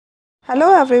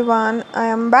Hello everyone, I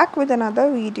am back with another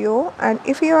video, and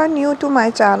if you are new to my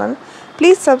channel,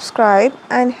 please subscribe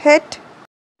and hit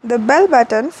the bell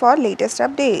button for latest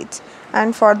updates.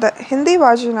 And for the Hindi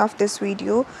version of this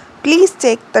video, please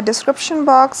check the description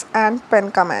box and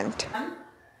pin comment.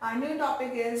 Our new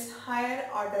topic is higher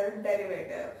order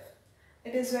derivative.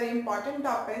 It is very important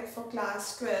topic for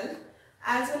class 12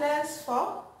 as well as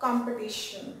for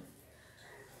competition.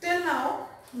 Till now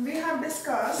we have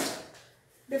discussed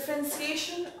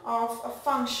differentiation of a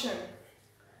function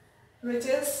which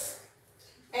is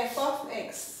f of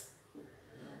x,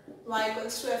 y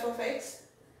equals to f of x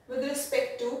with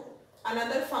respect to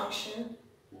another function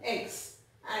x,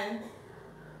 and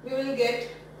we will get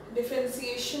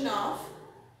differentiation of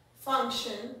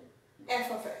function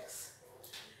f of x.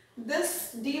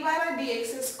 This dy by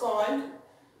dx is called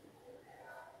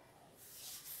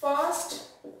first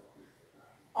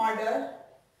order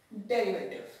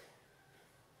derivative.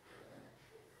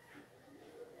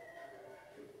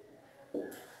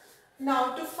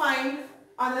 Now to find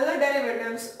another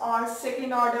derivatives or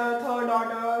second order, third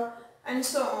order and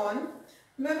so on,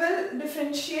 we will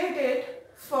differentiate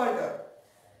it further.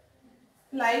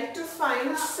 Like to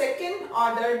find second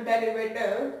order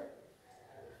derivative,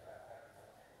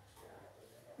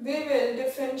 we will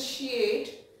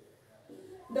differentiate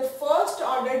the first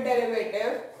order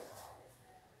derivative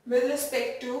with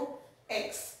respect to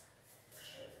x.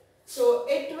 So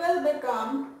it will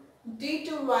become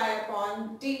d2y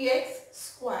upon dx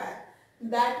square.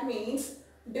 That means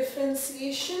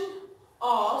differentiation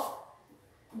of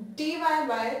dy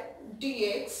by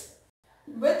dx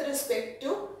with respect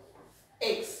to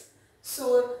x.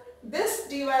 So this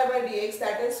dy by dx,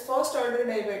 that is first order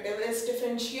derivative, is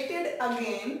differentiated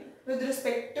again with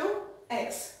respect to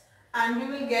x, and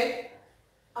we will get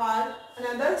our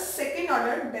another second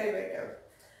order derivative.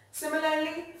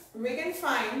 Similarly, we can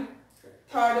find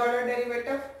third order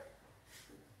derivative.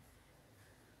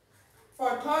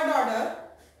 For third order,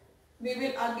 we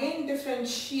will again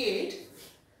differentiate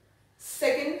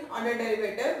second order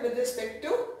derivative with respect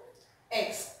to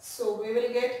x. So we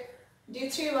will get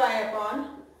d3y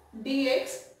upon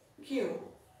dx cube.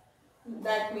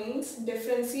 That means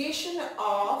differentiation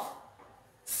of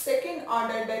second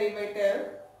order derivative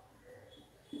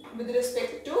with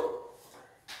respect to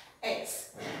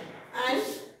x, and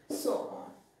so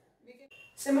on.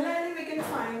 Similarly, we can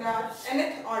find our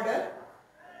nth order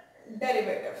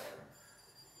derivative,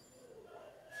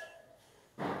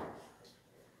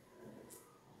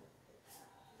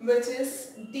 which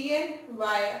is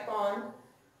dny upon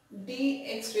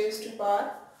dx raised to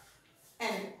power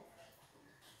n,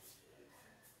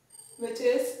 which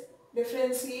is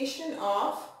differentiation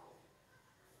of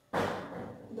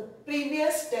the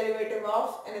previous derivative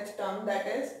of nth term, that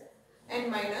is n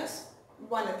minus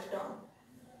 1th term.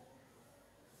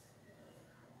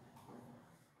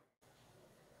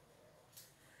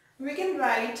 We can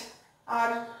write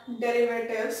our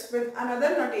derivatives with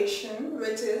another notation,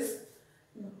 which is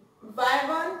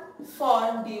y1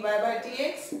 for dy by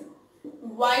dx,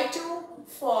 y2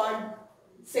 for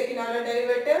second order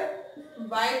derivative,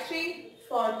 y3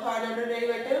 for third order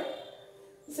derivative,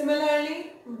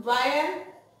 similarly yn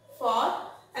for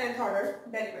nth order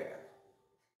derivative.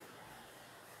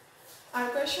 Our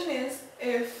question is,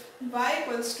 if y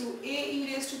equals to a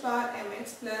e raised to power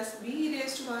mx plus b e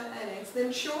raised to power nx,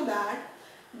 then show that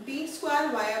d square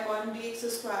y upon dx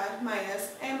square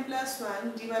minus m plus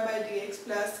 1 dy by dx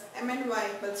plus mny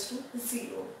equals to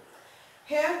 0.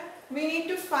 Here we need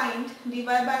to find dy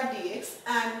by dx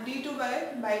and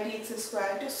d2y by dx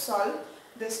square to solve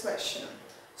this question.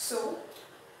 So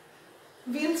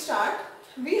we'll start.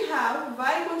 We have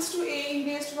y equals to a e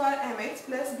raised to power mx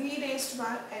plus b raised to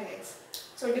power nx.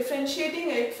 So differentiating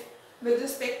it with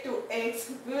respect to x,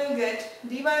 we will get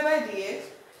dy by dx,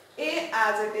 a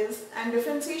as it is, and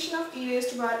differentiation of e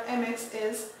raised to power mx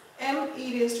is m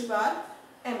e raised to power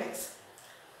mx,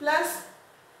 plus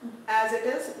as it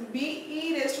is b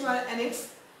e raised to power nx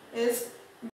is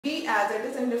b as it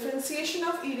is, and differentiation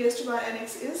of e raised to power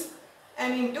nx is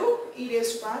m into e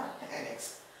raised to power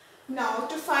nx. Now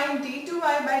to find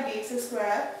d2y by dx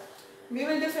square, we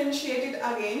will differentiate it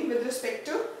again with respect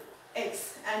to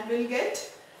x, and we'll get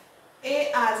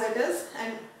a as it is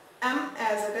and m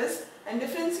as it is, and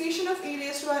differentiation of e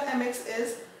raised to power mx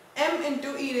is m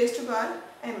into e raised to power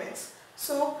mx.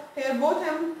 So here both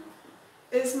m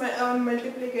is on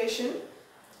multiplication,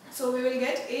 so we will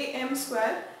get a m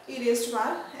square e raised to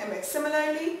power mx.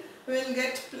 Similarly, we will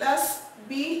get plus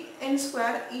b n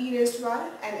square e raised to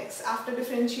power nx after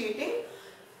differentiating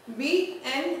b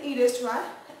n e raised to power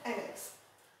nx.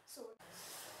 So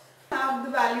have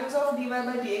the values of dy by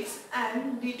dx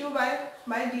and d2y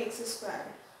by dx square.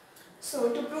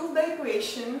 So to prove the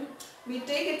equation, we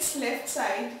take its left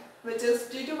side, which is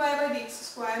d2y by dx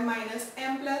square minus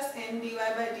m plus n dy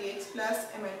by dx plus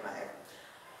mny.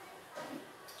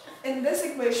 In this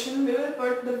equation, we will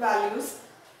put the values.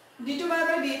 d2y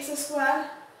by dx square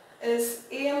is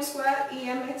am square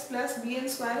emx plus bn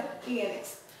square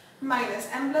enx minus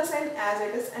m plus n as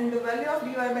it is and the value of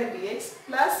dy by dx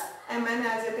plus mn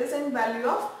as it is and value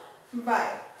of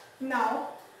y. Now,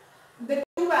 the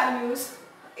two values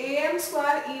am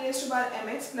square e raised to power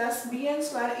mx plus bn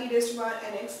square e raised to power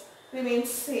nx remains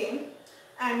same,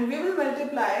 and we will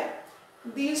multiply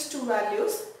these two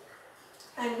values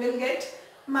and we'll get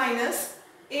minus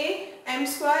a m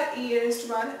square e raised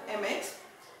to power mx.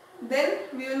 Then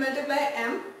we will multiply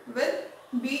m with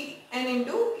b n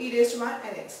into e raised to power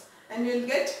nx and we will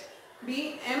get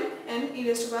b m n e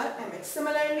raised to power mx.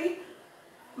 Similarly,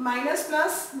 minus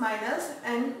plus minus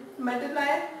and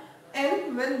multiply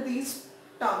n with these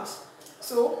terms.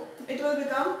 So it will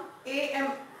become a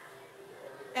m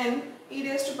n e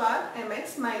raised to power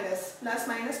mx minus plus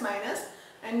minus minus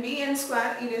and b n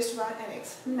square e raised to power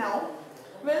nx. Now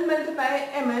we'll multiply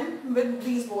mn with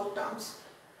these both terms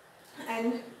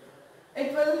and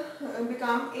it will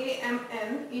become a m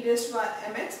n e raised to power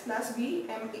mx plus b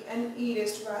m n e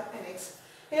raised to power nx.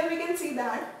 Here we can see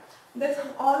that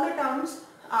all the terms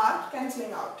are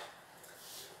cancelling out.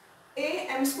 A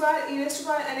m square e raised to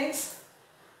power nx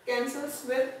cancels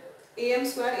with a m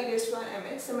square e raised to power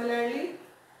mx. Similarly,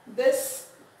 this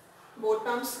both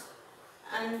terms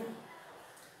and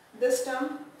this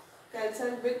term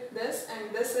cancelled with this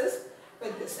and this is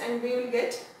with this, and we will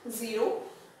get 0,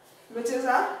 which is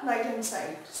our right hand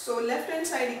side. So left hand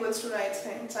side equals to right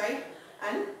hand side,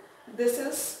 and this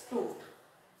is proved.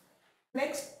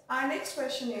 Our next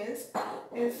question is,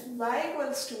 if y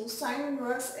equals to sine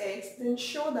inverse x, then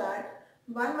show that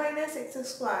 1 minus x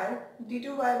square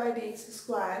d2y by dx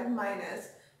square minus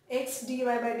x dy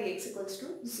by dx equals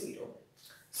to 0.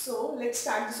 So let's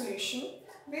start the solution.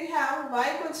 We have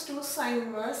y equals to sine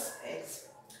inverse x.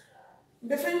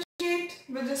 Differentiate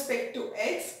with respect to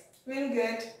x, we'll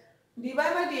get dy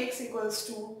by dx equals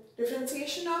to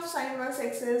differentiation of sine inverse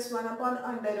x is 1 upon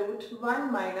under root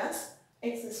 1 minus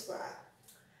x square.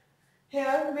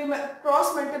 Here we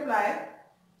cross multiply,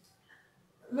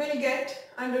 we'll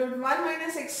get under root 1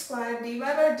 minus x square dy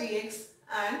by dx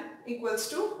and equals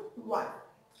to 1.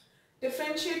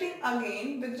 Differentiating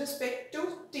again with respect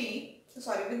to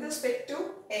with respect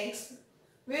to x,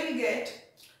 we'll get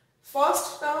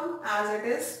first term as it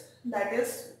is, that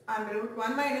is under root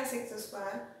 1 minus x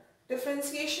square,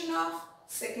 differentiation of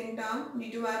second term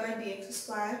d2y by dx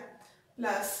square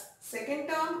plus second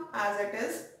term as it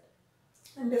is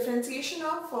and differentiation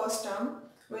of first term,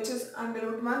 which is under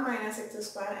root 1 minus x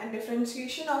square, and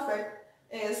differentiation of it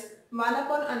is 1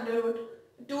 upon under root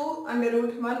 2 under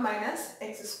root 1 minus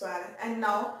x square, and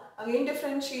now again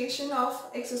differentiation of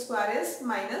x square is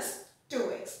minus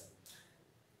 2x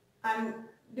and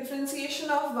differentiation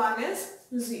of 1 is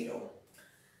 0.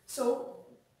 So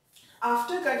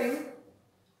after cutting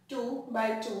 2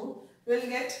 by 2, we'll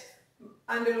get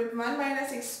under root 1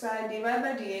 minus x square dy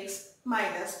by dx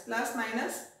minus plus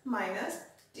minus minus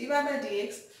dy by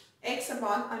dx x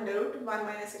upon under root 1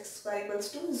 minus x square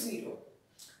equals to 0.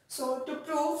 So to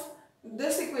prove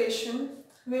this equation,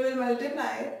 we will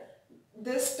multiply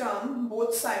this term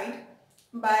both sides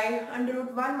by under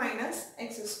root 1 minus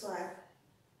x square,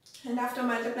 and after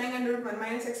multiplying under root 1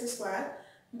 minus x square,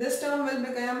 this term will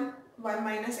become 1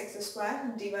 minus x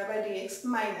square dy by dx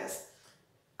minus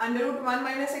under root 1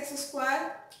 minus x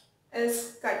square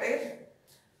is cutted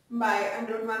by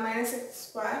under root 1 minus x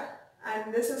square,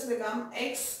 and this has become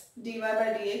x dy by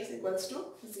dx equals to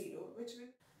 0, which will...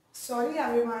 Sorry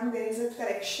everyone, there is a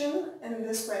correction in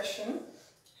this question.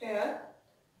 Here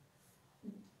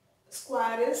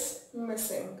square is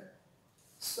missing,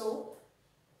 so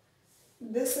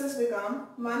this has become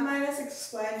 1 minus x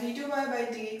square d2y by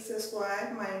dx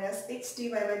square minus x dy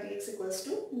by dx equals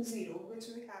to 0, which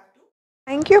we have to...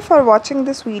 Thank you for watching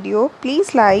this video.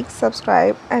 Please like,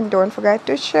 subscribe and don't forget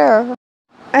to share.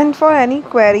 And for any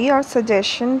query or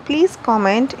suggestion, please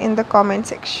comment in the comment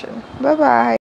section. Bye bye.